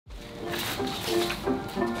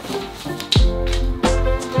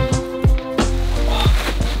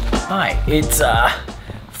Hi, it's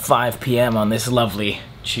 5 p.m. on this lovely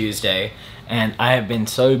Tuesday, and I have been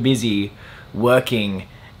so busy working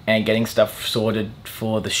and getting stuff sorted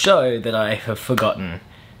for the show that I have forgotten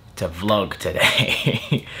to vlog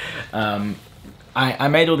today. I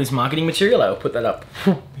made all this marketing material. I'll put that up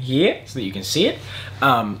here so that you can see it.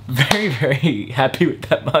 Very, very happy with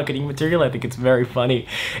that marketing material. I think it's very funny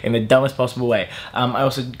in the dumbest possible way. I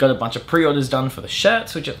also got a bunch of pre-orders done for the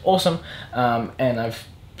shirts, which is awesome. And I've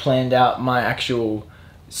planned out my actual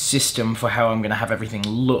system for how I'm gonna have everything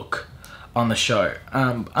look on the show.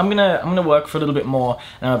 I'm gonna work for a little bit more,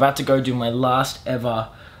 and I'm about to go do my last ever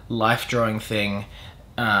life drawing thing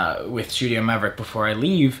with Studio Maverick before I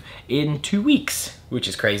leave in 2 weeks, which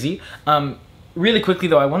is crazy. Really quickly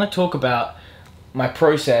though, I want to talk about my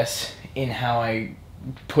process in how I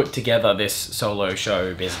put together this solo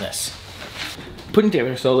show business. Putting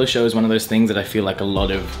together a solo show is one of those things that I feel like a lot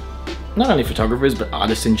of, not only photographers, but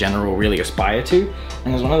artists in general really aspire to.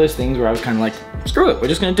 And it's one of those things where I was kind of like, screw it, we're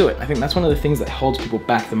just gonna do it. I think that's one of the things that holds people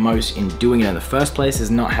back the most in doing it in the first place,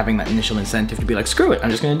 is not having that initial incentive to be like, screw it, I'm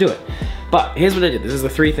just gonna do it. But here's what I did. This is the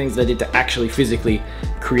 3 things that I did to actually physically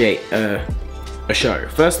create a show.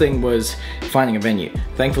 First thing was finding a venue.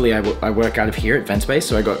 Thankfully, I work out of here at VentSpace,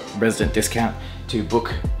 so I got resident discount to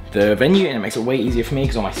book the venue, and it makes it way easier for me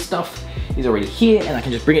because all my stuff is already here and I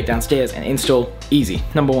can just bring it downstairs and install. Easy.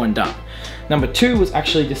 Number 1 done. Number 2 was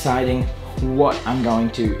actually deciding what I'm going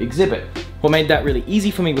to exhibit. What made that really easy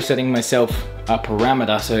for me was setting myself a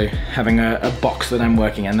parameter, so having a box that I'm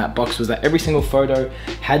working in. That box was that every single photo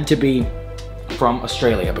had to be from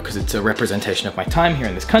Australia, because it's a representation of my time here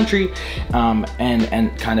in this country,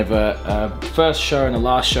 and kind of a first show and a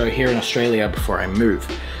last show here in Australia before I move.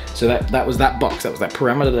 So that was that box, that was that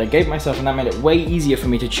parameter that I gave myself, and that made it way easier for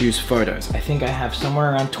me to choose photos. I think I have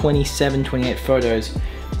somewhere around 27, 28 photos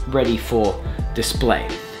ready for display.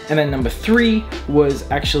 And then number 3 was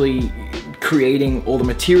actually creating all the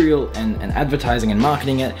material and advertising and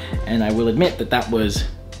marketing it, and I will admit that that was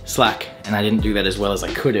slack, and I didn't do that as well as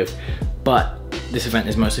I could have. But this event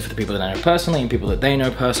is mostly for the people that I know personally and people that they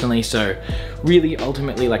know personally, so really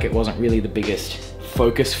ultimately, like, it wasn't really the biggest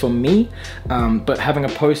focus for me, but having a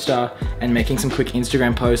poster and making some quick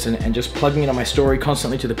Instagram posts and just plugging it on my story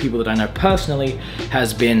constantly to the people that I know personally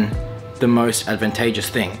has been the most advantageous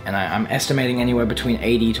thing. And I'm estimating anywhere between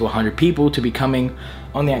 80 to 100 people to be coming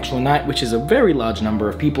on the actual night, which is a very large number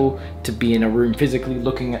of people to be in a room physically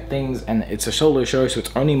looking at things. And it's a solo show, so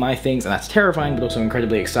it's only my things, and that's terrifying but also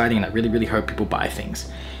incredibly exciting, and I really, really hope people buy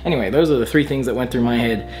things. Anyway, those are the 3 things that went through my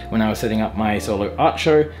head when I was setting up my solo art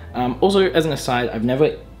show. Also, as an aside, I've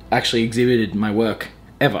never actually exhibited my work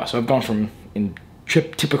ever, so I've gone from, in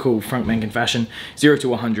typical Frank Menken fashion, 0 to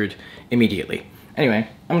 100 immediately. Anyway,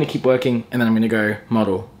 I'm gonna keep working, and then I'm gonna go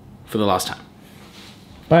model for the last time.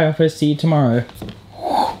 Bye, office, see you tomorrow.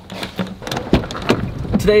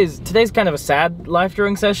 Today's kind of a sad life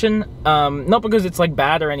drawing session, not because it's like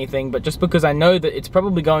bad or anything, but just because I know that it's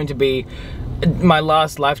probably going to be my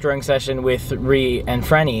last life drawing session with Ree and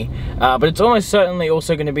Franny, but it's almost certainly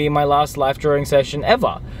also going to be my last life drawing session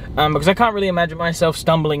ever, because I can't really imagine myself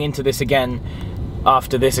stumbling into this again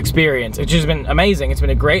after this experience. It's just been amazing. It's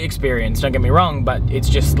been a great experience, don't get me wrong, but it's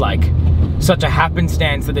just like such a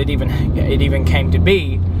happenstance that it even came to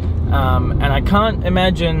be, and I can't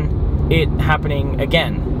imagine it happening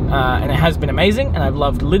again. And it has been amazing, and I've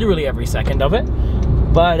loved literally every second of it,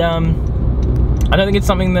 but I don't think it's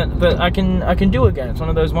something that I can do again. It's one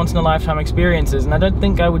of those once in a lifetime experiences, and I don't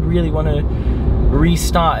think I would really want to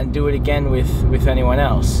restart and do it again with anyone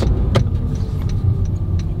else.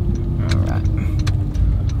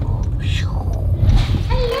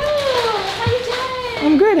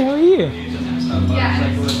 I'm good, how are you?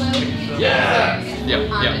 Yeah.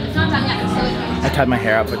 I tied my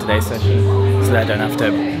hair up for today's session so that I don't have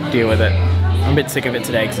to deal with it. I'm a bit sick of it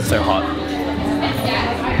today because it's so hot.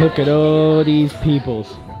 Look at all these peoples.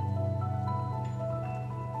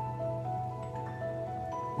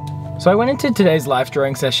 So I went into today's life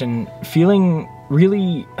drawing session feeling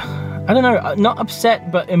really, I don't know, not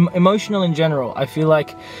upset, but emotional in general. I feel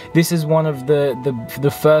like this is one of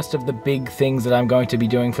the first of the big things that I'm going to be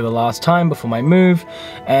doing for the last time before my move,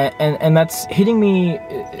 and that's hitting me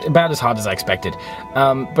about as hard as I expected.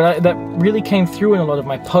 But that really came through in a lot of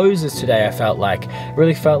my poses today. I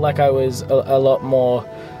really felt like I was a lot more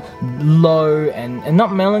low and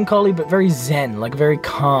not melancholy, but very zen, like very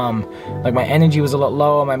calm. Like my energy was a lot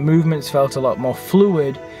lower, my movements felt a lot more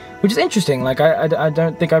fluid, which is interesting. Like I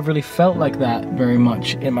don't think I've really felt like that very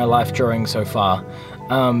much in my life drawing so far.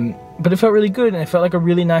 But it felt really good, and it felt like a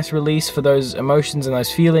really nice release for those emotions and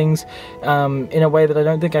those feelings in a way that I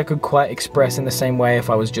don't think I could quite express in the same way if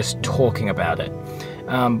I was just talking about it.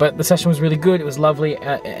 But the session was really good, it was lovely,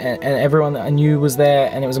 and everyone that I knew was there,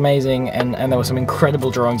 and it was amazing, and there were some incredible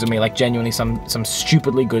drawings of me, like genuinely some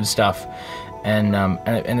stupidly good stuff, and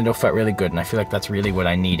it all felt really good, and I feel like that's really what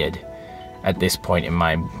I needed at this point in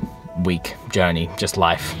my week journey, just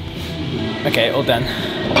life. Okay, all done.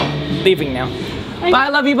 Leaving now. Bye,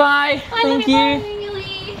 love you, bye. Thank you.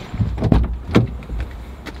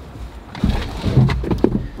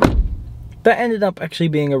 That ended up actually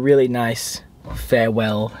being a really nice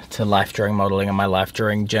farewell to life drawing modeling and my life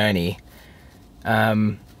drawing journey.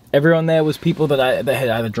 Everyone there was people that had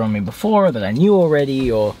either drawn me before, or that I knew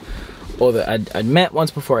already, or that I'd met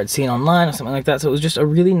once before, I'd seen online or something like that. So it was just a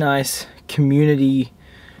really nice community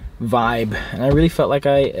vibe, and I really felt like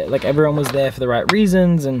everyone was there for the right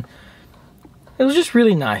reasons, and it was just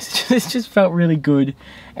really nice. It just felt really good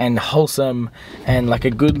and wholesome, and like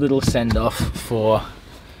a good little send-off for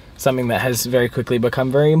something that has very quickly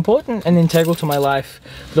become very important and integral to my life,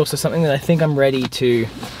 but also something that I think I'm ready to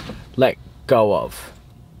let go of.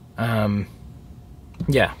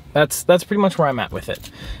 Yeah, that's pretty much where I'm at with it.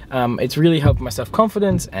 It's really helped my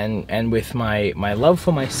self-confidence and with my love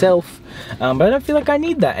for myself, but I don't feel like I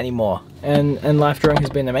need that anymore. And life drawing has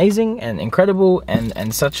been amazing and incredible,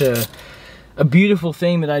 and such a beautiful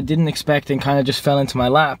thing that I didn't expect and kind of just fell into my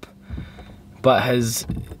lap, but has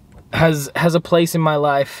a place in my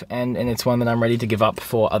life, and it's one that I'm ready to give up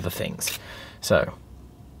for other things. So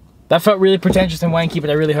that felt really pretentious and wanky, but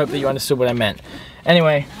I really hope that you understood what I meant.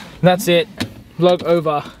 Anyway, that's it. Vlog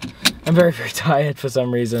over. I'm very, very tired for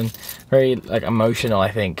some reason. Very like emotional, I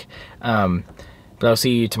think. But I'll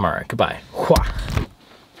see you tomorrow. Goodbye.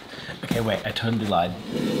 Okay, wait, I totally lied.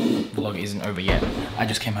 Vlog isn't over yet. I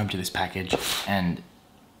just came home to this package and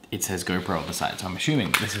it says GoPro on the side, so I'm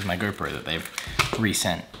assuming this is my GoPro that they've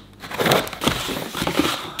resent.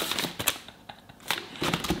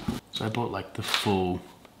 So I bought like the full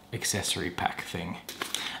accessory pack thing.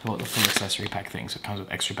 I bought the full accessory pack thing, so it comes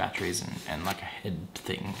with extra batteries and like a head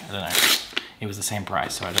thing. I don't know. It was the same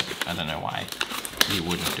price, so I don't know why you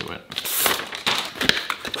wouldn't do it.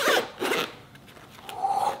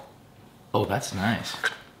 Oh, that's nice.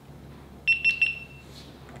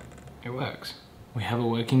 It works. We have a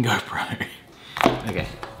working GoPro. Okay.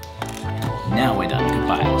 Now we're done.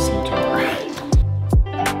 Goodbye. I'll see you tomorrow.